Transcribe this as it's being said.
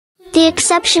The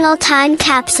exceptional time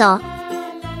capsule.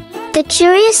 The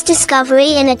curious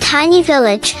discovery. In a tiny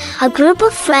village, a group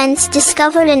of friends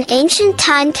discovered an ancient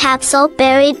time capsule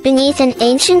buried beneath an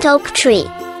ancient oak tree.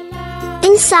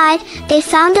 Inside, they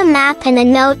found a map and a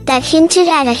note that hinted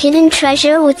at a hidden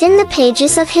treasure within the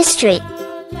pages of history.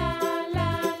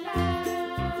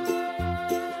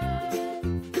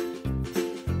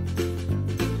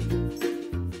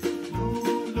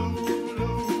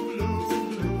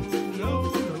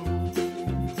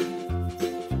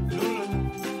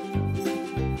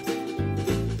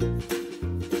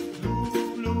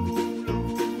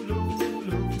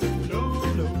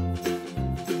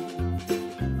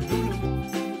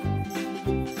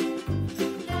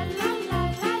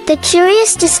 The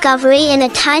curious discovery. In a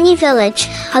tiny village,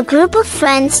 a group of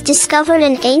friends discovered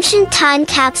an ancient time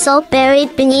capsule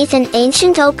buried beneath an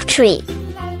ancient oak tree.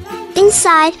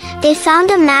 Inside, they found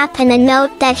a map and a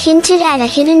note that hinted at a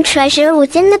hidden treasure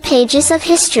within the pages of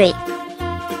history.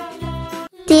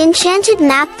 The enchanted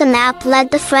map. The map led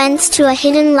the friends to a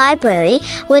hidden library,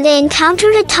 where they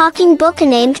encountered a talking book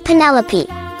named Penelope.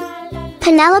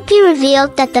 Penelope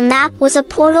revealed that the map was a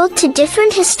portal to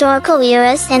different historical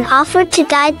eras and offered to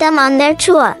guide them on their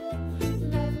tour.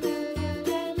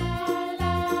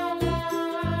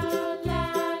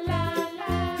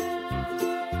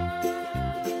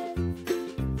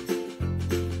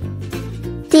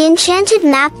 The enchanted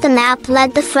map. The map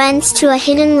led the friends to a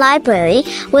hidden library,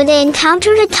 where they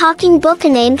encountered a talking book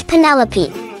named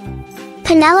Penelope.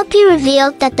 Penelope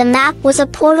revealed that the map was a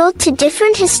portal to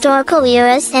different historical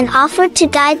eras and offered to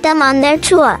guide them on their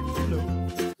tour.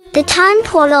 The time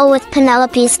portal. With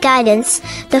Penelope's guidance,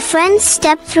 the friends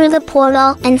stepped through the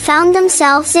portal and found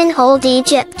themselves in Old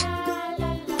Egypt.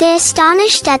 They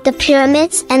astonished at the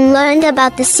pyramids and learned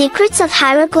about the secrets of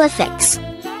hieroglyphics.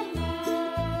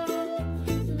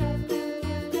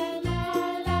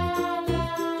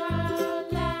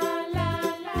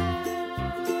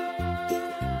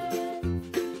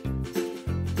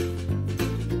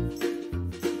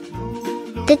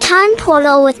 The time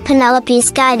portal. With Penelope's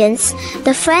guidance,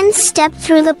 the friends stepped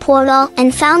through the portal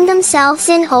and found themselves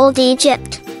in Old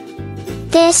Egypt.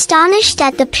 They astonished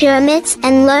at the pyramids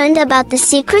and learned about the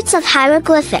secrets of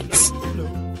hieroglyphics.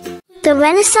 The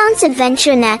Renaissance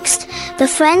adventure. Next, the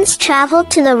friends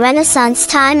traveled to the Renaissance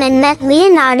time and met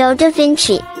Leonardo da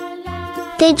Vinci.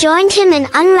 They joined him in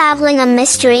unraveling a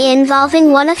mystery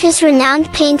involving one of his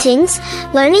renowned paintings,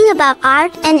 learning about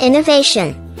art and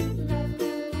innovation.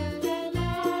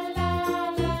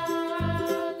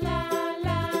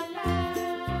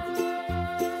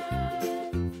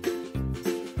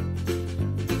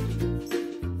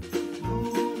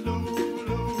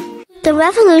 The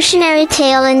revolutionary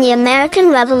tale. In the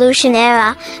American Revolution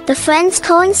era, the friends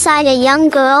coincide a young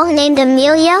girl named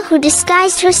Amelia who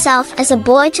disguised herself as a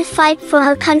boy to fight for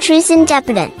her country's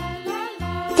independence.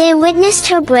 They witnessed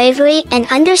her bravery and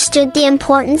understood the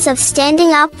importance of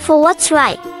standing up for what's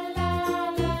right.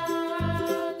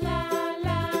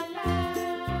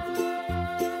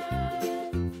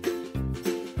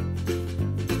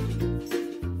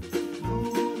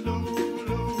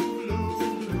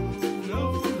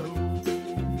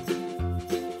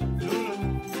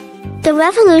 The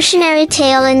revolutionary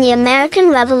tale. In the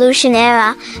American Revolution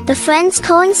era, the friends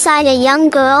coincide a young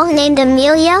girl named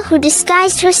Amelia who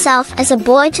disguised herself as a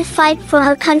boy to fight for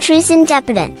her country's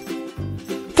independence.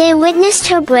 They witnessed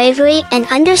her bravery and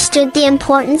understood the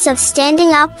importance of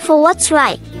standing up for what's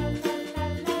right.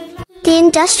 The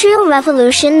Industrial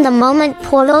Revolution. The moment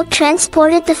portal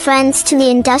transported the friends to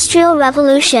the Industrial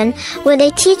Revolution, where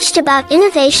they teached about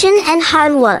innovation and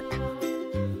hard work.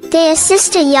 They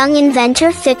assist a young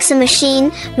inventor fix a machine,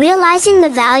 realizing the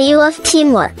value of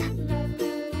teamwork.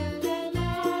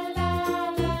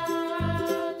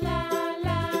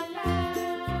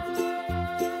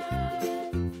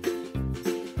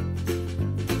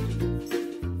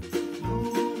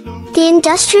 The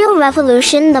Industrial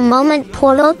Revolution. The moment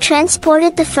portal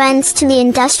transported the friends to the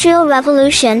Industrial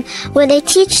Revolution, where they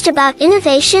teached about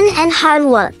innovation and hard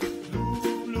work.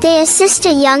 They assist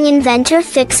a young inventor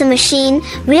fix a machine,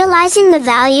 realizing the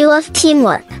value of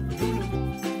teamwork.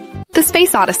 The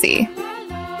Space Odyssey.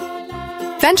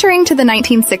 Venturing to the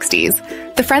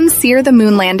 1960s, the friends seared the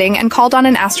moon landing and called on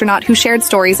an astronaut who shared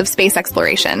stories of space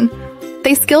exploration.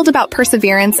 They skilled about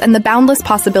perseverance and the boundless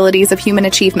possibilities of human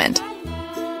achievement.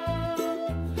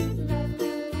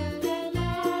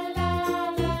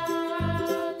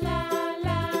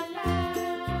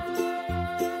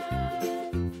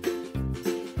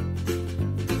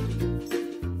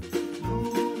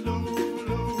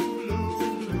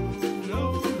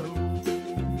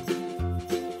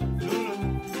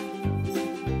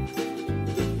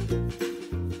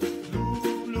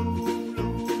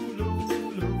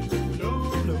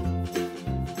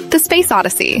 Space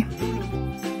Odyssey.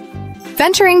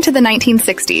 Venturing to the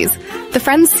 1960s, the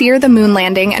friends sear the moon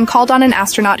landing and called on an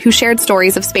astronaut who shared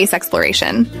stories of space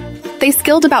exploration. They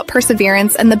skilled about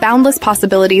perseverance and the boundless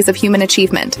possibilities of human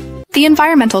achievement. The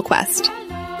environmental quest.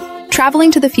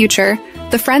 Traveling to the future,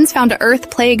 the friends found a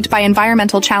Earth plagued by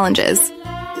environmental challenges.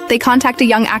 They contact a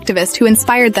young activist who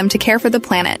inspired them to care for the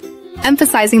planet,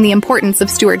 emphasizing the importance of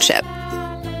stewardship.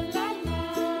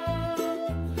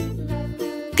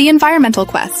 The environmental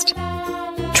quest.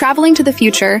 Traveling to the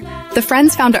future, the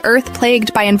friends found a Earth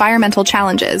plagued by environmental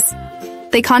challenges.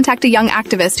 They contact a young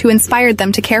activist who inspired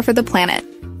them to care for the planet,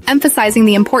 emphasizing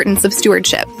the importance of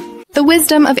stewardship. The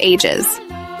wisdom of ages.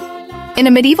 In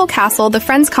a medieval castle, the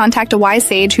friends contact a wise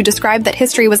sage who described that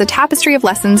history was a tapestry of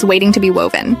lessons waiting to be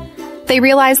woven. They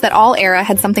realized that all era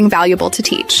had something valuable to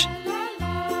teach.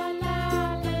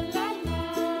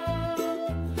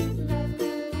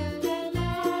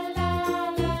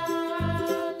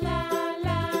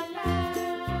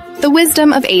 The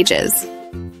wisdom of ages.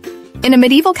 In a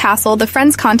medieval castle, the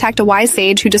friends contact a wise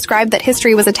sage who described that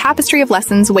history was a tapestry of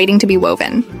lessons waiting to be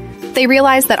woven. They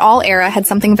realized that all era had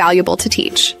something valuable to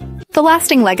teach. The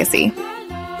lasting legacy.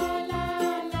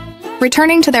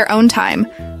 Returning to their own time,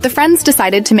 the friends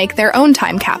decided to make their own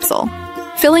time capsule,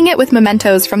 filling it with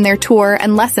mementos from their tour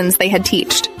and lessons they had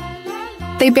taught.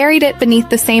 They buried it beneath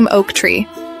the same oak tree,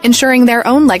 ensuring their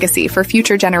own legacy for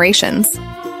future generations.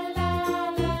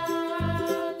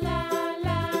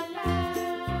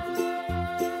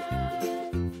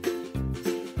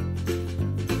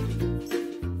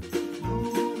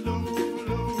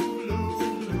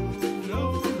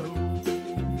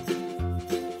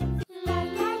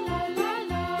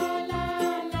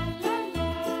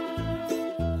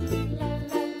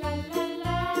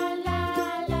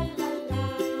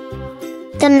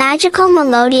 The magical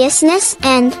melodiousness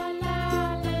and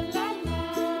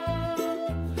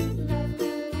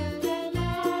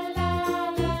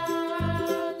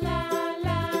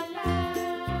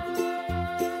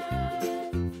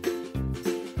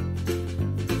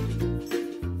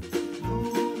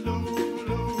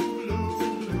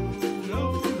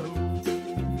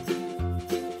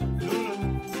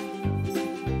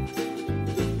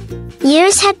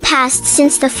years had passed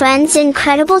since the friends'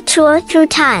 incredible tour through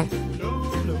time.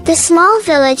 The small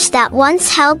village that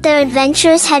once held their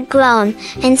adventures had grown,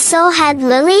 and so had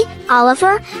Lily,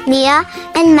 Oliver, Mia,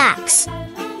 and Max.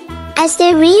 As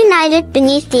they reunited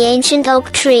beneath the ancient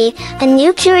oak tree, a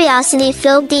new curiosity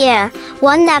filled the air,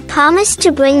 one that promised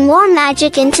to bring more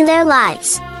magic into their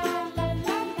lives.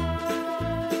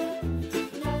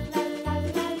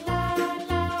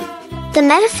 The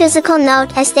metaphysical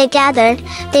note. As they gathered,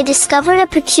 they discovered a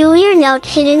peculiar note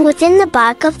hidden within the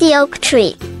bark of the oak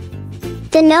tree.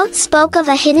 The note spoke of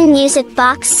a hidden music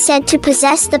box said to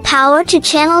possess the power to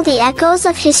channel the echoes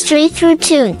of history through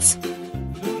tunes.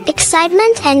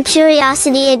 Excitement and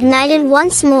curiosity ignited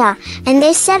once more, and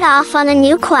they set off on a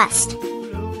new quest.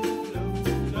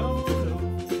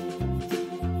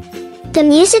 The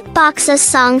music box's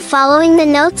song. Following the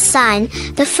note's sign,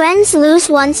 the friends lose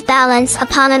one's balance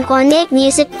upon an ornate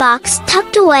music box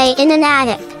tucked away in an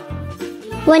attic.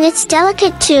 When its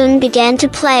delicate tune began to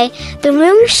play, the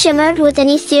room shimmered with an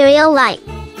ethereal light.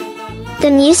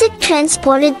 The music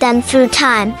transported them through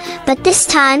time, but this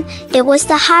time, it was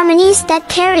the harmonies that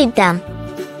carried them.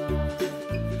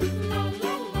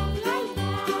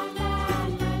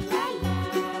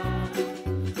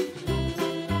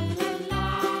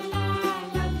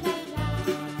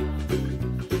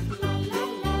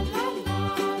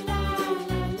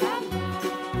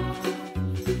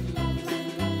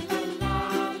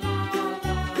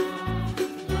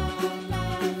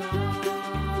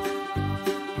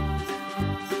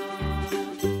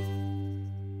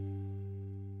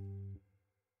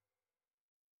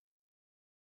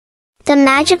 The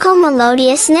magical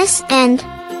melodiousness and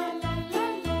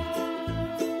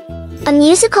a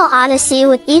musical odyssey.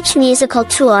 With each musical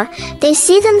tour, they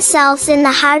see themselves in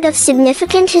the heart of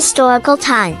significant historical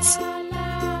times.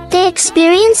 They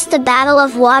experience the Battle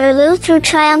of Waterloo through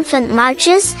triumphant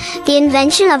marches, the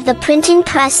invention of the printing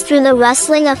press through the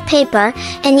rustling of paper,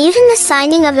 and even the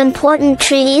signing of important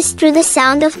treaties through the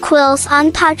sound of quills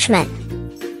on parchment.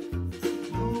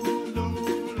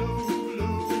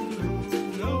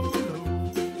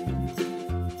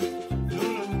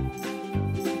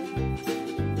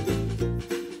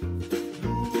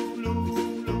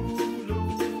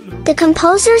 The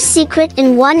composer's secret.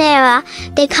 In one era,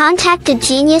 they contact a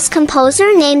genius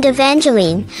composer named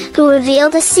Evangeline, who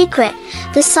revealed a secret.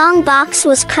 The song box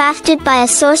was crafted by a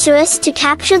sorceress to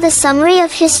capture the summary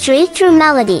of history through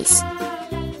melodies.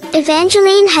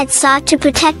 Evangeline had sought to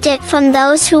protect it from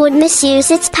those who would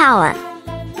misuse its power.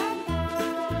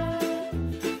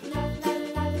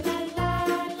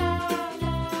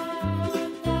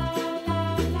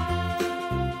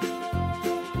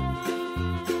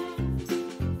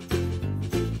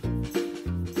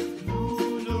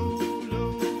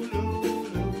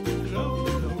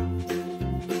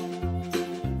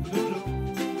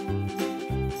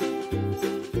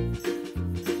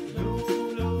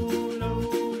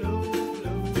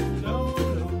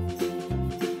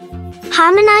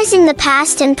 Harmonizing the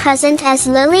past and present as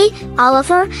Lily,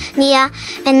 Oliver, Mia,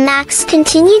 and Max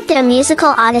continued their musical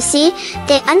odyssey,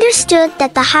 they understood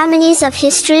that the harmonies of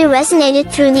history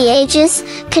resonated through the ages,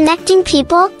 connecting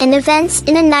people and events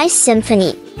in a nice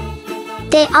symphony.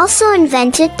 They also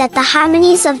invented that the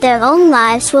harmonies of their own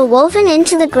lives were woven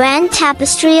into the grand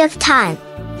tapestry of time.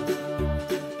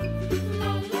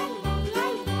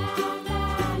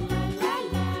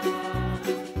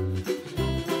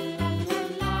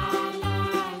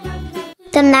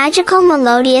 The magical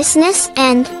melodiousness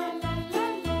and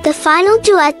the final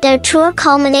duet. Their tour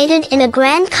culminated in a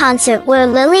grand concert where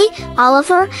Lily,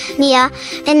 Oliver, Mia,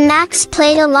 and Max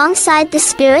played alongside the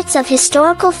spirits of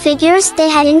historical figures they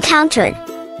had encountered.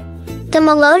 The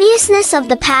melodiousness of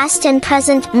the past and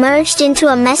present merged into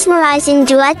a mesmerizing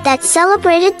duet that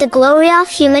celebrated the glory of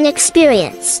human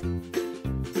experience.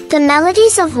 The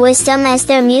melodies of wisdom. As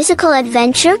their musical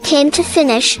adventure came to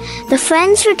finish, the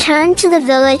friends returned to the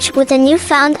village with a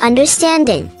newfound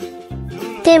understanding.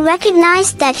 They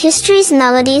recognized that history's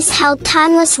melodies held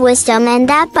timeless wisdom and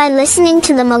that by listening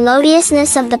to the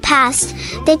melodiousness of the past,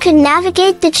 they could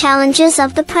navigate the challenges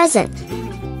of the present.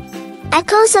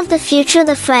 Echoes of the future.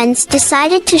 The friends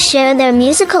decided to share their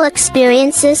musical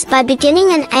experiences by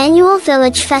beginning an annual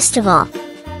village festival.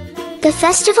 The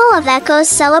Festival of Echoes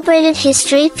celebrated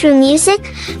history through music,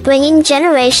 bringing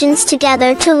generations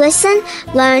together to listen,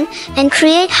 learn, and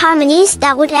create harmonies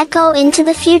that would echo into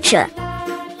the future.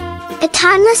 A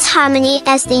timeless harmony.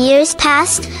 As the years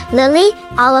passed, Lily,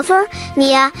 Oliver,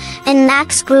 Mia, and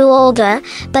Max grew older,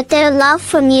 but their love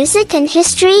for music and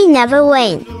history never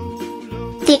waned.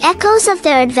 The echoes of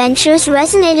their adventures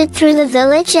resonated through the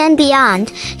village and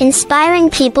beyond, inspiring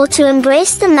people to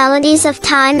embrace the melodies of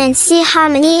time and see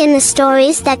harmony in the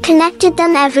stories that connected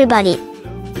them. Everybody.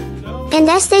 And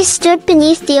as they stood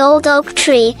beneath the old oak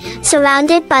tree,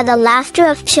 surrounded by the laughter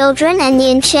of children and the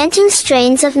enchanting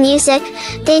strains of music,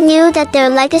 they knew that their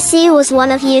legacy was one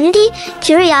of unity,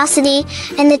 curiosity,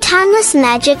 and the timeless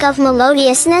magic of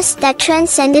melodiousness that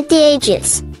transcended the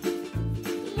ages.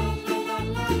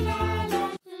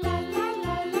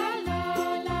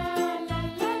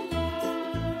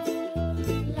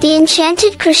 The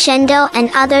Enchanted Crescendo and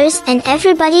Others and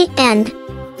Everybody and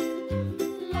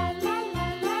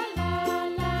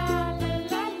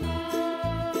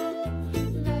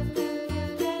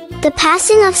the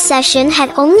passing of Session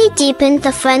had only deepened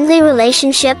the friendly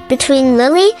relationship between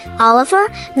Lily, Oliver,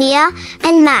 Mia,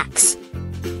 and Max.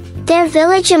 Their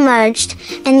village emerged,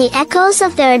 and the echoes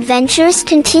of their adventures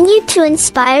continued to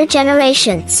inspire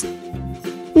generations.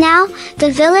 Now,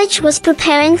 the village was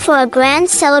preparing for a grand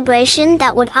celebration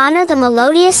that would honor the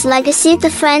melodious legacy the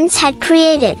friends had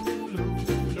created.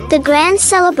 The grand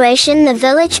celebration. The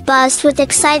village buzzed with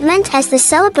excitement as the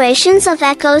celebrations of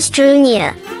echoes drew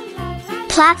near.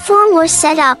 Platforms were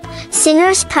set up,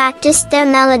 singers practiced their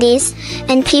melodies,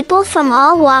 and people from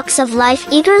all walks of life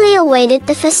eagerly awaited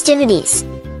the festivities.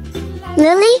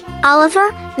 Lily,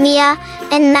 Oliver, Mia,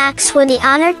 and Max were the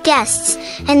honored guests,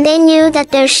 and they knew that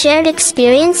their shared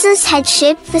experiences had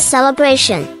shaped the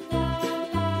celebration.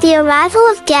 The arrival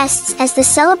of guests. As the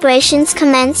celebrations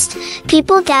commenced,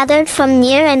 people gathered from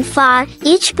near and far,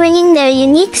 each bringing their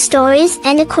unique stories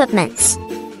and equipments.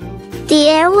 The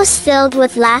air was filled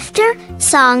with laughter,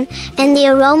 song, and the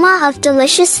aroma of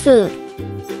delicious food.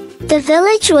 The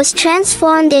village was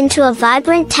transformed into a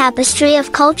vibrant tapestry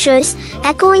of cultures,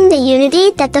 echoing the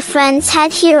unity that the friends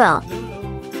had hero.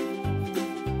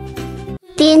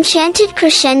 The Enchanted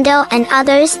Crescendo and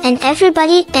Others and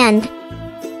Everybody and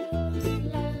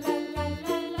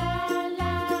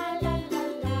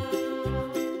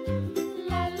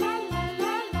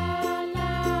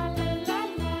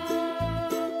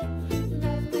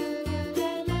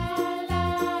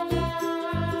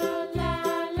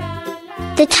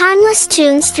the timeless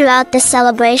tunes. Throughout the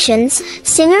celebrations,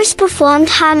 singers performed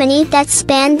harmony that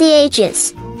spanned the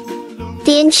ages.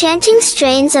 The enchanting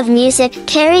strains of music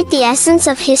carried the essence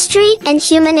of history and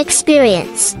human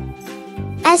experience.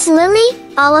 As Lily,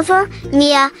 Oliver,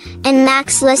 Mia, and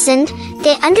Max listened,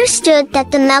 They understood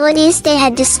that the melodies they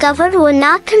had discovered were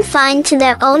not confined to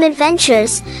their own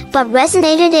adventures, but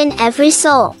resonated in every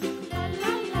soul.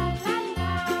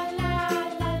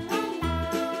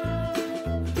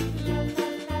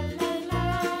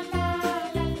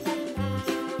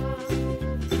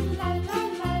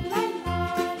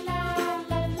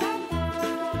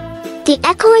 The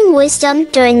echoing wisdom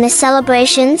during the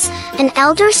celebrations, an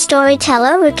elder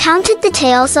storyteller recounted the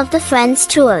tales of the Friends'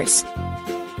 tours.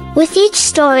 With each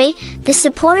story, the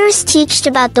supporters teached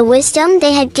about the wisdom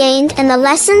they had gained and the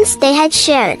lessons they had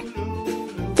shared.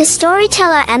 The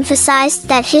storyteller emphasized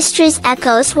that history's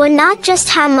echoes were not just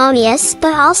harmonious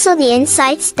but also the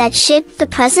insights that shaped the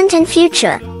present and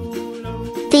future.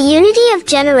 The unity of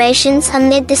generations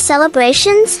amid the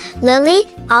celebrations, Lily,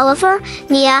 Oliver,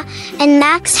 Mia, and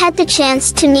Max had the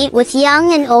chance to meet with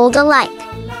young and old alike.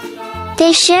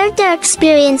 They shared their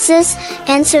experiences,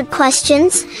 answered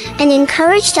questions, and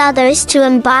encouraged others to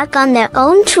embark on their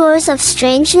own tours of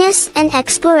strangeness and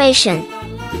exploration.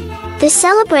 The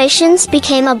celebrations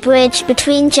became a bridge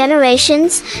between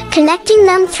generations, connecting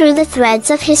them through the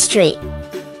threads of history.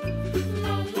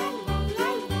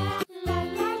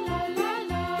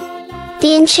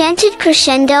 The Enchanted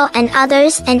Crescendo and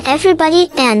Others and Everybody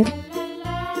and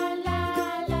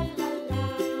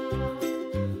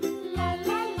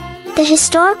the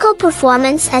historical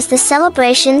performance as the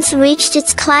celebrations reached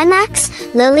its climax,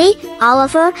 Lily,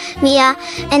 Oliver, Mia,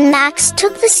 and Max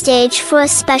took the stage for a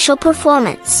special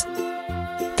performance.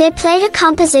 They played a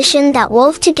composition that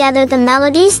wove together the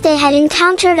melodies they had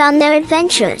encountered on their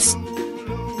adventures.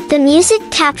 The music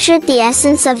captured the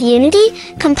essence of unity,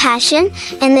 compassion,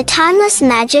 and the timeless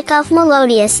magic of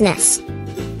melodiousness.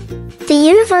 The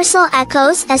universal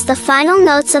echoes as the final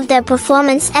notes of their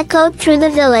performance echoed through the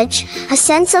village, a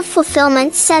sense of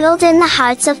fulfillment settled in the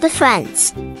hearts of the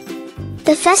friends.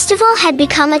 The festival had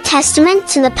become a testament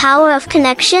to the power of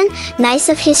connection, nice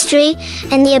of history,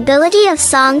 and the ability of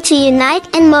song to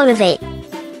unite and motivate.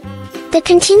 The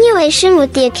continuation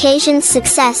with the occasion's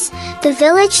success, the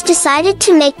village decided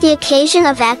to make the Occasion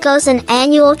of Echoes an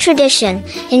annual tradition,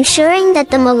 ensuring that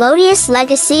the melodious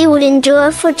legacy would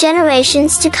endure for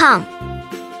generations to come.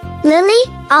 Lily,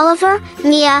 Oliver,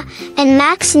 Mia, and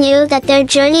Max knew that their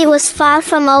journey was far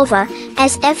from over,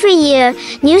 as every year,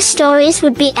 new stories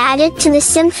would be added to the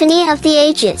symphony of the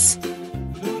ages.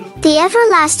 The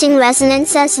everlasting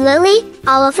resonance as Lily,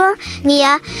 Oliver,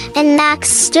 Mia, and Max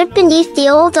stood beneath the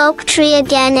old oak tree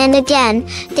again and again.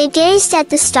 They gazed at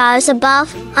the stars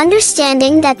above,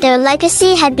 understanding that their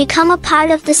legacy had become a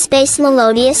part of the space's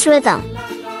melodious rhythm.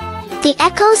 The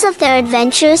echoes of their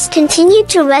adventures continued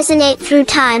to resonate through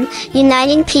time,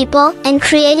 uniting people and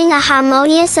creating a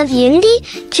harmonious of unity,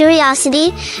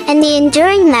 curiosity, and the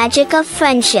enduring magic of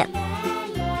friendship.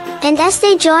 And as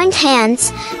they joined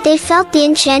hands, they felt the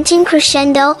enchanting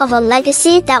crescendo of a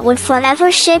legacy that would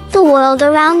forever shape the world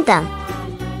around them.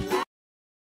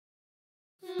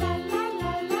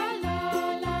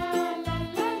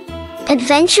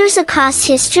 Adventures across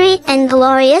history and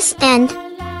glorious and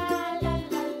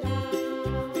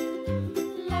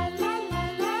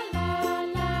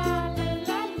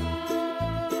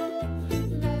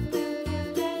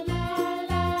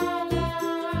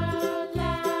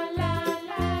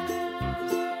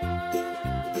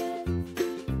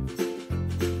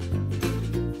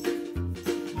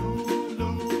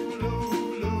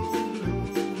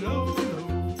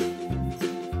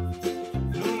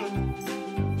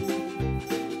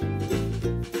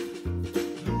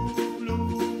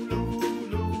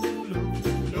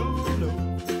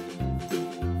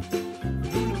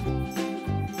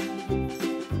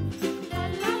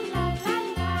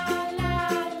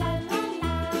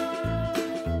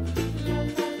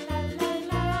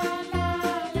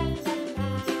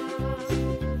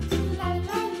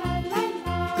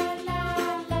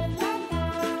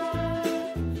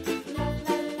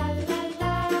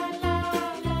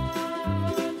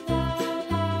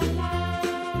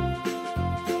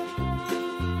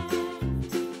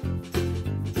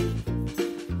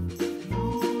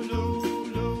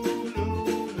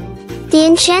The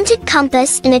Enchanted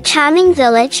Compass in a charming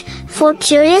village, four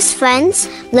curious friends,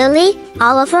 Lily,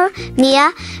 Oliver,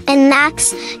 Mia, and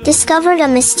Max, discovered a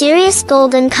mysterious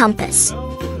golden compass.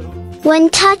 When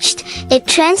touched, it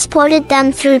transported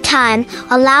them through time,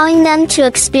 allowing them to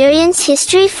experience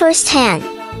history firsthand.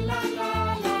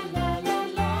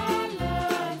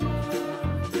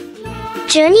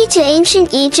 Journey to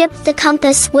ancient Egypt. The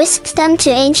compass whisked them to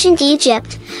ancient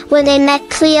Egypt, where they met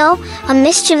Cleo, a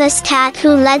mischievous cat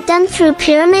who led them through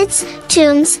pyramids,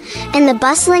 tombs, and the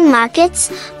bustling markets,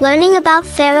 learning about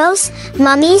pharaohs,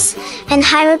 mummies, and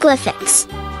hieroglyphics.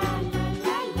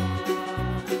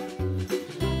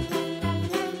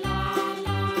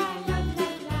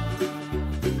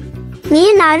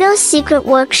 Leonardo's secret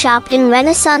workshop in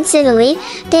Renaissance Italy,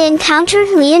 they encountered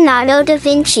Leonardo da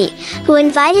Vinci, who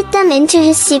invited them into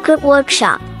his secret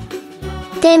workshop.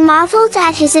 They marveled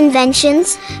at his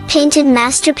inventions, painted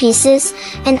masterpieces,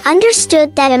 and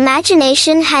understood that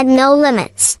imagination had no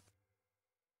limits.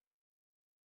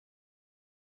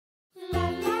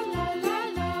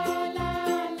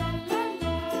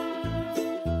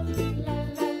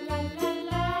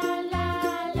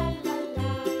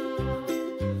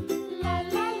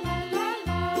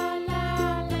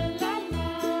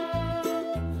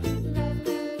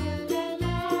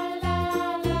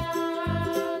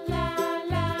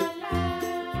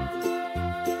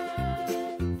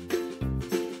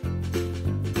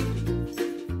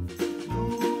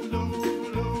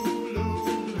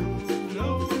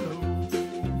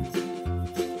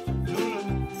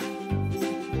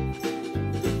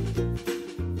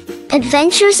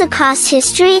 Adventures across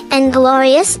history and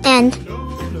glorious and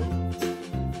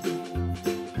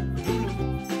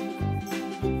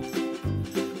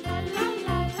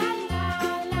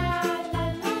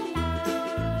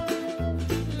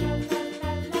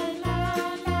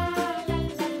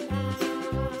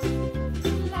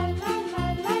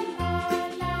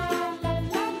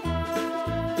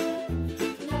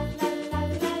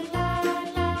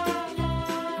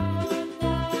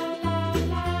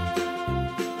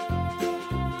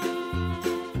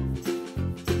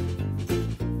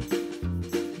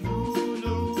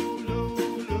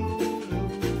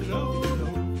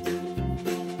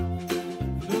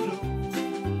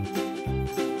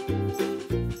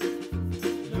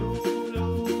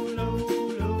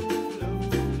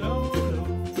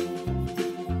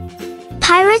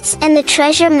Pirates and the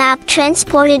treasure map.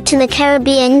 Transported to the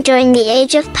Caribbean during the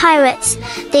Age of Pirates,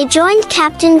 they joined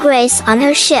Captain Grace on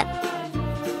her ship.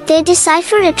 They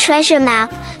deciphered a treasure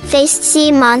map, faced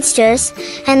sea monsters,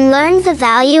 and learned the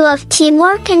value of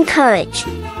teamwork and courage.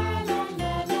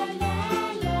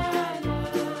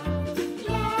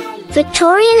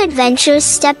 Victorian adventures.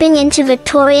 Stepping into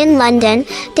Victorian London,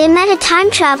 they met a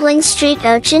time-traveling street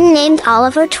urchin named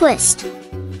Oliver Twist.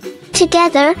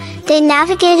 Together, they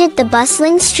navigated the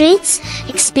bustling streets,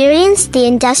 experienced the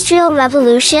Industrial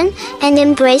Revolution, and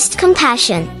embraced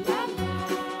compassion.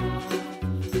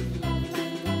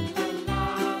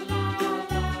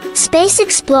 Space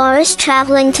explorers.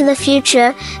 Traveling to the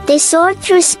future, they soared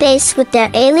through space with their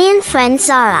alien friend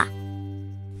Zara.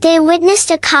 They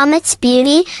witnessed a comet's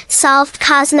beauty, solved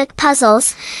cosmic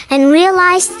puzzles, and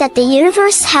realized that the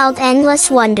universe held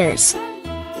endless wonders.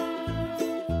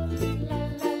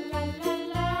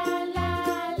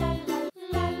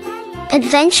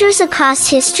 Adventures across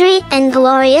history and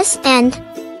glorious and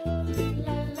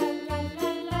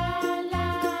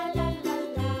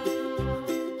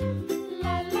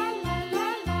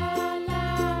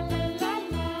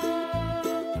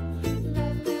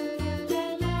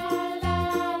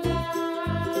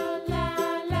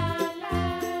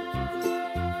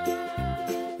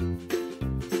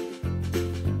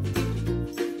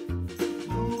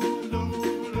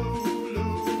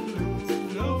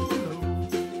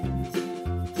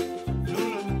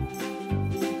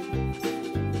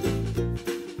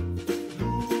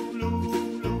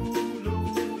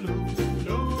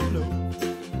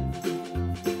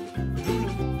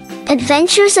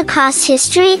Adventures across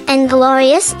history and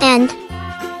glorious and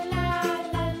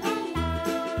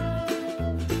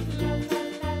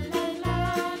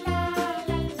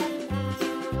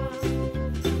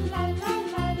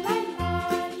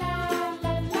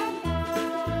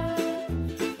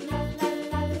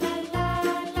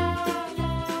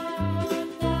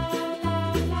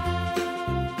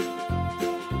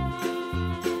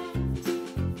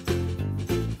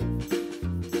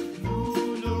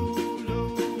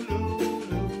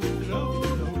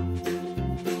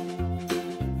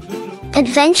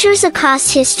Adventures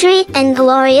across history and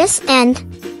glorious and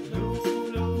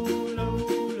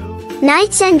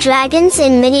Knights and dragons.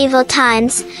 In medieval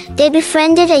times, they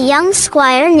befriended a young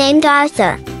squire named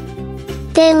Arthur.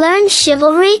 They learned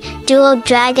chivalry, dueled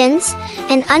dragons,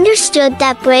 and understood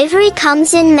that bravery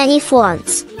comes in many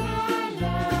forms.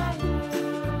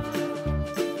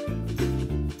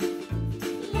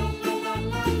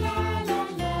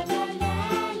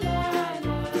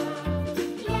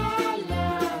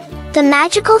 The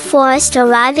magical forest.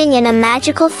 Arriving in a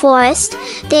magical forest,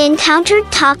 they encountered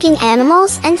talking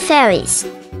animals and fairies.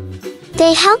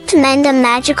 They helped mend a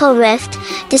magical rift,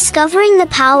 discovering the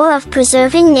power of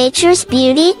preserving nature's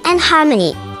beauty and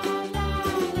harmony.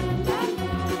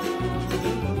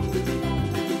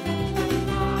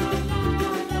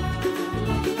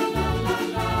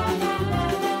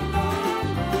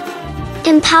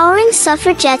 Empowering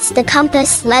suffragettes, the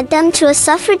compass led them to a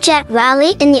suffragette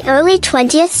rally in the early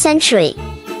 20th century.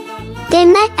 They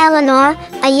met Eleanor,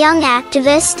 a young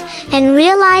activist, and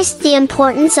realized the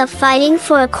importance of fighting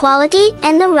for equality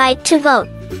and the right to vote.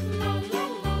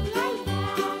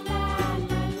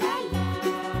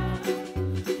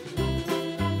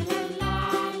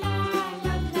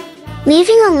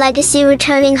 Leaving a legacy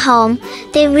returning home,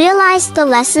 they realized the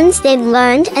lessons they'd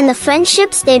learned and the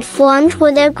friendships they'd formed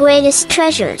were their greatest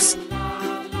treasures.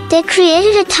 They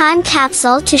created a time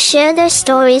capsule to share their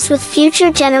stories with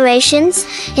future generations,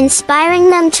 inspiring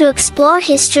them to explore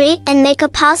history and make a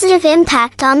positive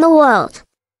impact on the world.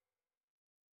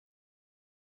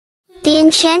 The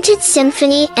Enchanted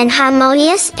Symphony and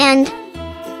Harmonious and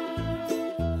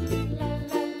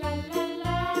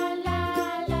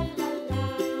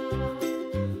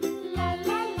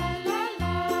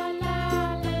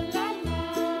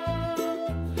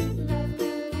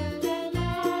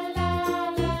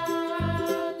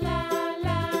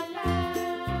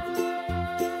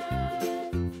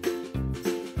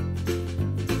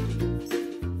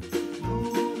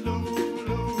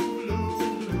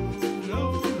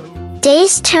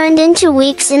days turned into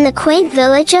weeks in the quaint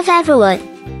village of Everwood.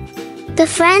 The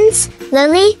friends,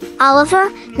 Lily, Oliver,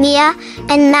 Mia,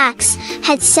 and Max,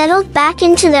 had settled back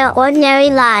into their ordinary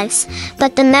lives,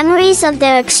 but the memories of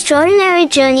their extraordinary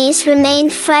journeys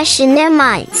remained fresh in their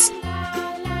minds.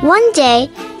 One day,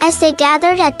 as they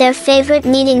gathered at their favorite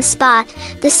meeting spot,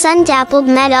 the sun-dappled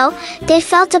meadow, they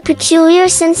felt a peculiar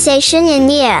sensation in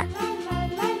the air.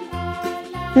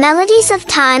 Melodies of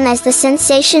time. As the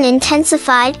sensation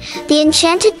intensified, the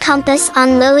enchanted compass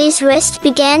on Lily's wrist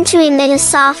began to emit a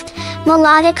soft,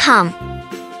 melodic hum.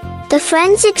 The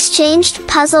friends exchanged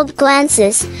puzzled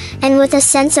glances, and with a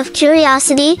sense of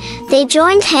curiosity, they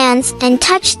joined hands and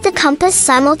touched the compass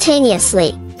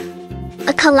simultaneously.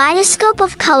 A kaleidoscope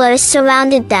of colors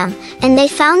surrounded them, and they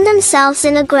found themselves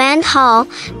in a grand hall,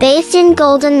 bathed in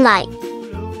golden light.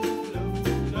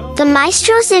 The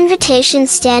maestro's invitation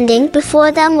standing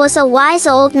before them was a wise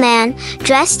old man,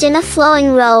 dressed in a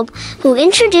flowing robe, who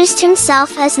introduced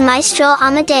himself as Maestro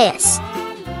Amadeus.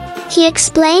 He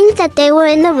explained that they were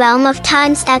in the realm of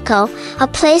time's echo, a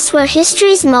place where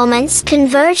history's moments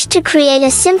converged to create a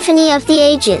symphony of the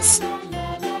ages.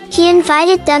 He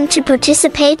invited them to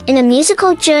participate in a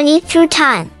musical journey through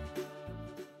time.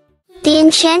 The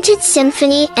Enchanted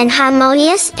Symphony and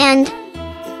Harmonious and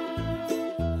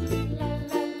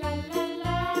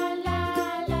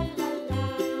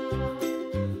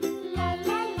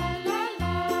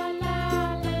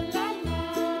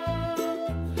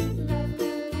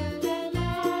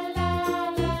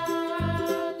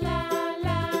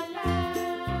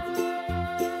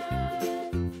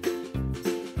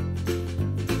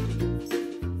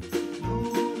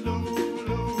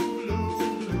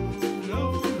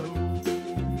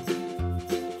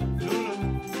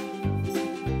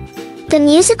the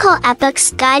musical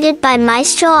epics. Guided by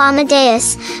Maestro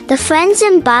Amadeus, the friends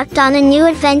embarked on a new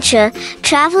adventure,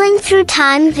 traveling through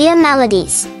time via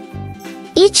melodies.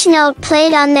 Each note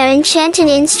played on their enchanted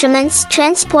instruments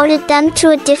transported them to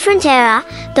a different era,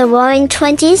 the Roaring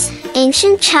Twenties,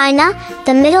 ancient China,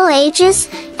 the Middle Ages,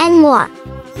 and more.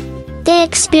 They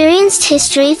experienced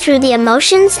history through the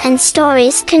emotions and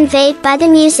stories conveyed by the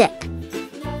music.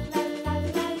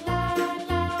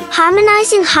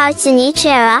 Harmonizing hearts in each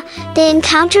era, they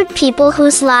encountered people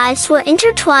whose lives were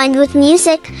intertwined with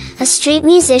music, a street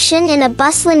musician in a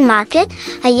bustling market,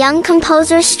 a young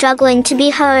composer struggling to be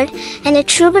heard, and a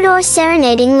troubadour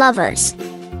serenading lovers.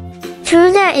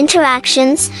 Through their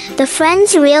interactions, the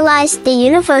friends realized the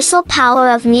universal power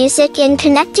of music in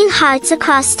connecting hearts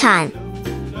across time.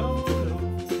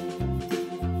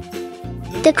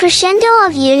 The crescendo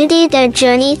of unity. Their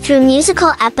journey through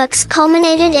musical epochs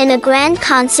culminated in a grand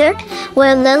concert,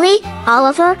 where Lily,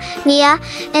 Oliver, Mia,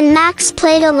 and Max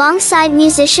played alongside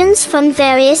musicians from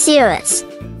various eras.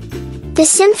 The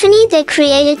symphony they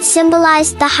created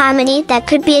symbolized the harmony that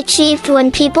could be achieved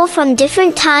when people from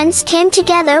different times came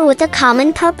together with a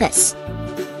common purpose.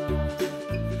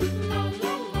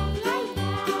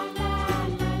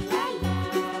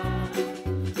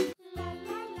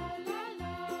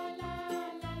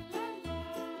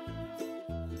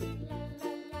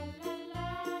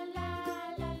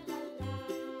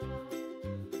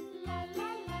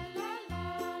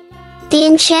 The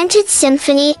Enchanted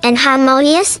Symphony and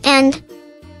Harmonious and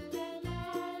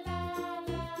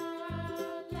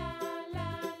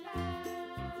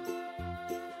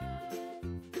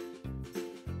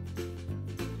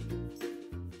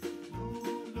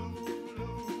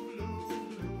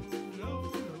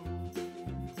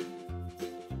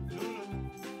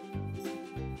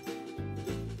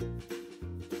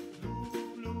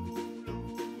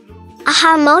A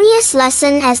harmonious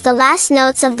lesson. As the last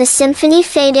notes of the symphony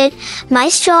faded,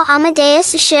 Maestro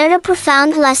Amadeus shared a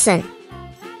profound lesson.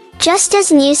 Just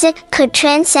as music could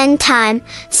transcend time,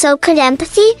 so could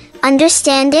empathy,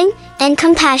 understanding, and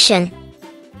compassion.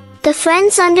 The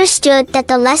friends understood that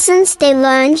the lessons they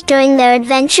learned during their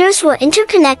adventures were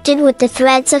interconnected with the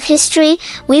threads of history,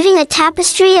 weaving a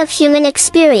tapestry of human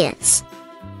experience.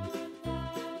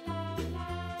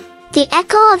 The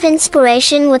echo of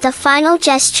inspiration. With a final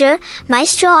gesture,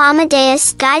 Maestro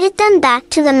Amadeus guided them back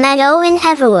to the meadow in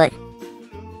Everwood.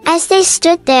 As they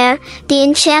stood there, the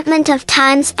enchantment of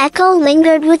time's echo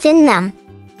lingered within them.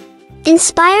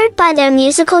 Inspired by their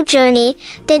musical journey,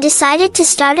 they decided to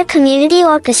start a community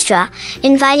orchestra,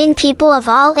 inviting people of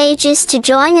all ages to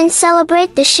join and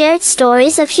celebrate the shared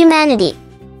stories of humanity.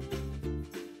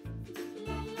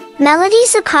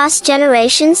 Melodies across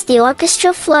generations. The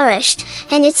orchestra flourished,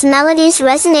 and its melodies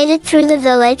resonated through the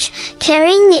village,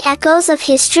 carrying the echoes of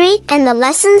history and the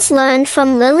lessons learned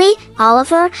from Lily,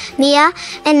 Oliver, Mia,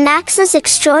 and Max's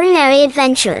extraordinary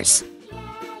adventures.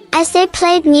 As they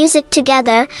played music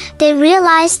together, they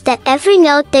realized that every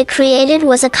note they created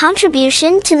was a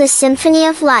contribution to the symphony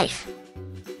of life.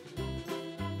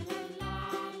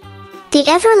 The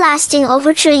everlasting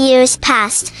overture. Years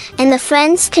passed, and the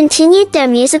friends continued their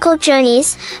musical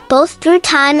journeys, both through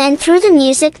time and through the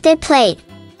music they played.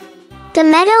 The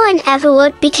meadow in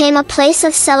Everwood became a place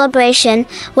of celebration,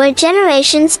 where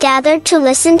generations gathered to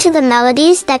listen to the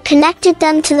melodies that connected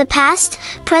them to the past,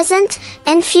 present,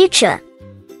 and future.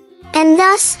 And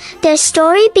thus, their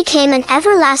story became an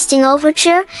everlasting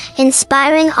overture,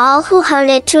 inspiring all who heard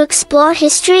it to explore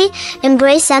history,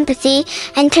 embrace empathy,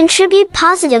 and contribute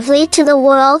positively to the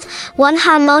world, one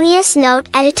harmonious note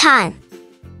at a time.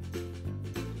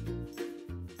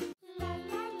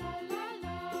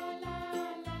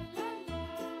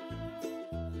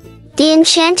 The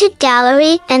Enchanted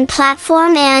Gallery and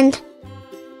Platform. And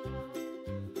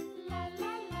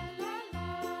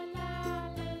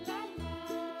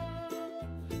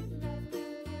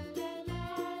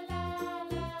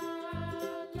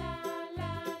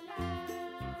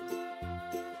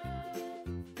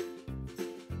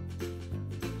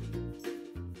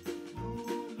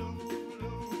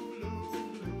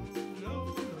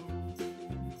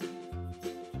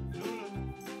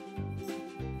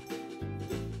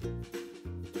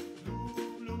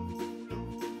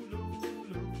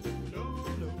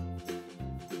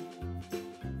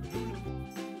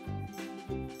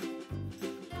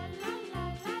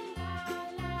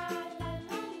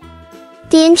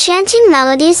the enchanting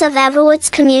melodies of Everwood's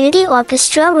community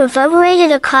orchestra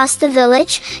reverberated across the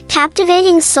village,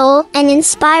 captivating soul and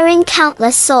inspiring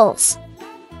countless souls.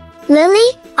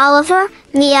 Lily, Oliver,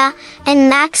 Mia, and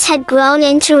Max had grown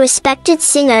into respected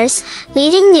singers,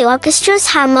 leading the orchestra's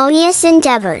harmonious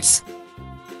endeavors.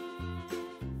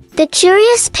 The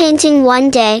curious painting. One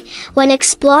day, when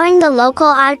exploring the local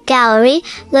art gallery,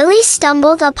 Lily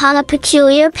stumbled upon a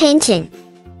peculiar painting.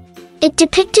 It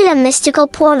depicted a mystical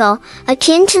portal,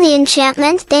 akin to the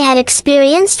enchantment they had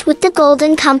experienced with the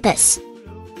Golden Compass.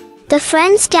 The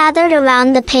friends gathered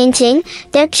around the painting,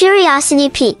 their curiosity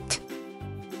piqued.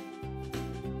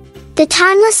 The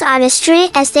timeless artistry.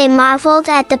 As they marveled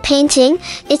at the painting,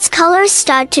 its colors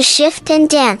started to shift and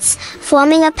dance,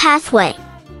 forming a pathway.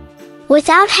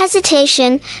 Without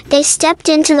hesitation, they stepped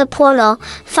into the portal,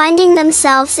 finding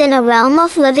themselves in a realm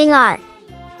of living art.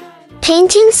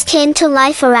 Paintings came to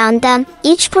life around them,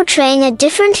 each portraying a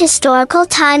different historical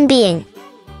time being.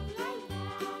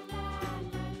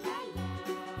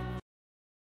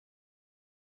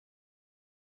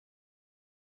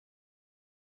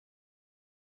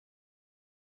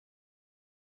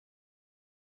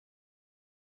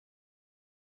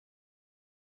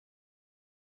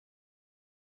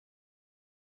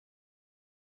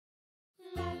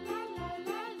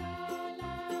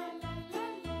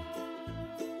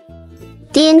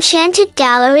 The Enchanted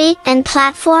Gallery and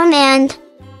Platform. And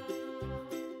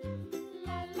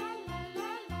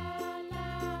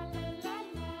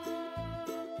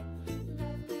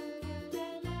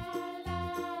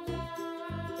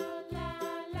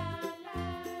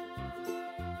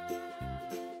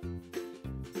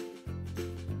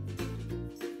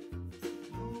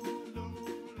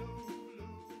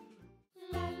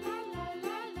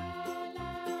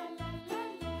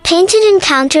painted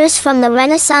encounters. From the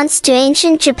Renaissance to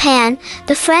ancient Japan,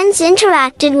 the friends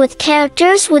interacted with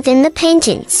characters within the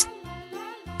paintings.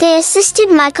 They assisted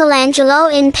Michelangelo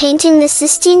in painting the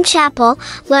Sistine Chapel,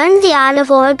 learned the art of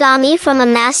origami from a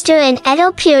master in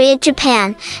Edo period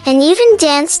Japan, and even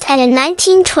danced at a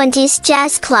 1920s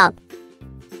jazz club.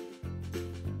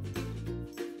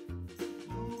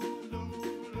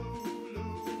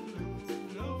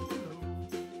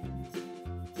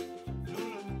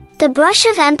 the brush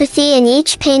of empathy in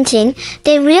each painting,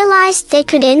 they realized they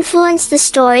could influence the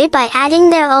story by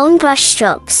adding their own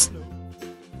brushstrokes.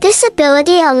 This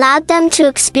ability allowed them to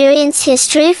experience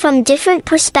history from different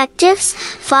perspectives,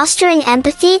 fostering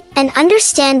empathy and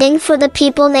understanding for the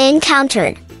people they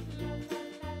encountered.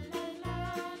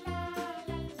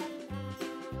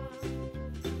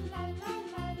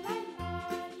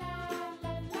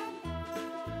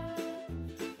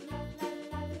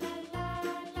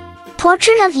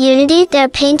 Portrait of Unity, their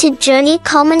painted journey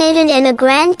culminated in a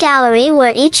grand gallery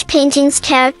where each painting's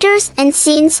characters and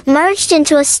scenes merged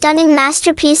into a stunning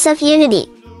masterpiece of unity.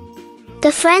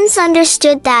 The friends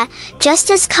understood that,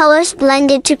 just as colors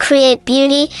blended to create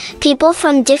beauty, people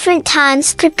from different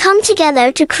times could come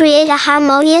together to create a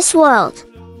harmonious world.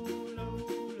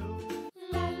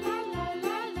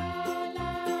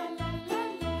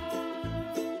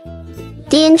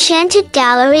 The Enchanted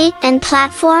Gallery and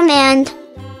Platform and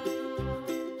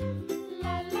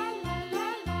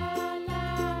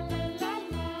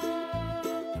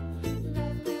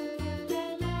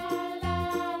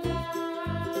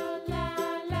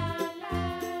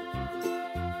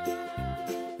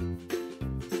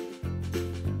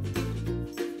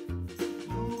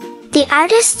the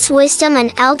artist's wisdom,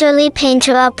 an elderly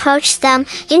painter approached them,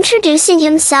 introducing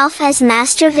himself as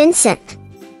Master Vincent.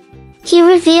 He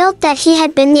revealed that he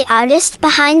had been the artist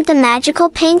behind the magical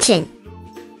painting.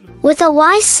 With a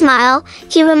wise smile,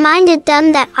 he reminded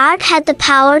them that art had the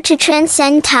power to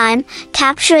transcend time,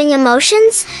 capturing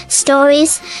emotions,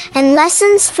 stories, and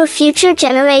lessons for future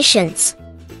generations.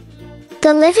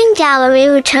 The living gallery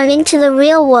returning to the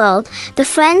real world, the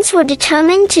friends were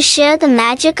determined to share the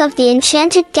magic of the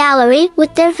Enchanted Gallery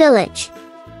with their village.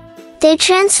 They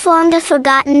transformed a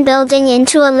forgotten building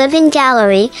into a living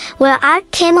gallery, where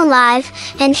art came alive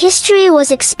and history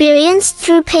was experienced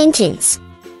through paintings.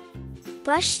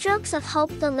 Brushstrokes of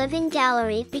Hope, the living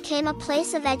gallery became a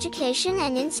place of education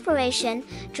and inspiration,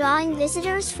 drawing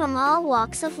visitors from all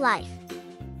walks of life.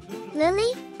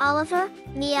 Lily, Oliver,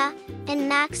 Mia, and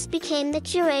Max became the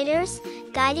curators,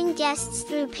 guiding guests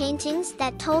through paintings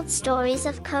that told stories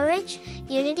of courage,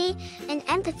 unity, and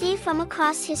empathy from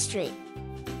across history.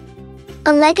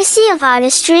 A legacy of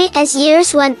artistry. As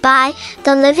years went by,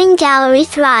 the living gallery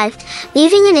thrived,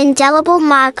 leaving an indelible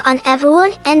mark on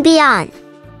Everwood and beyond.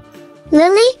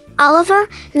 Lily, Oliver,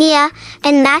 Mia,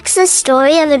 and Max's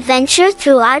story of adventure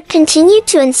through art continued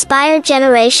to inspire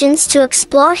generations to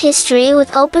explore history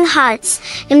with open hearts,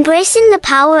 embracing the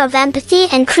power of empathy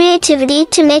and creativity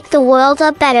to make the world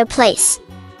a better place.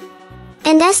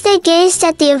 And as they gazed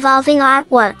at the evolving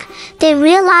artwork, they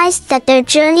realized that their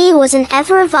journey was an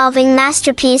ever-evolving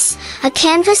masterpiece, a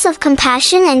canvas of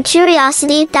compassion and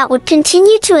curiosity that would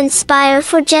continue to inspire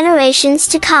for generations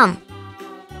to come.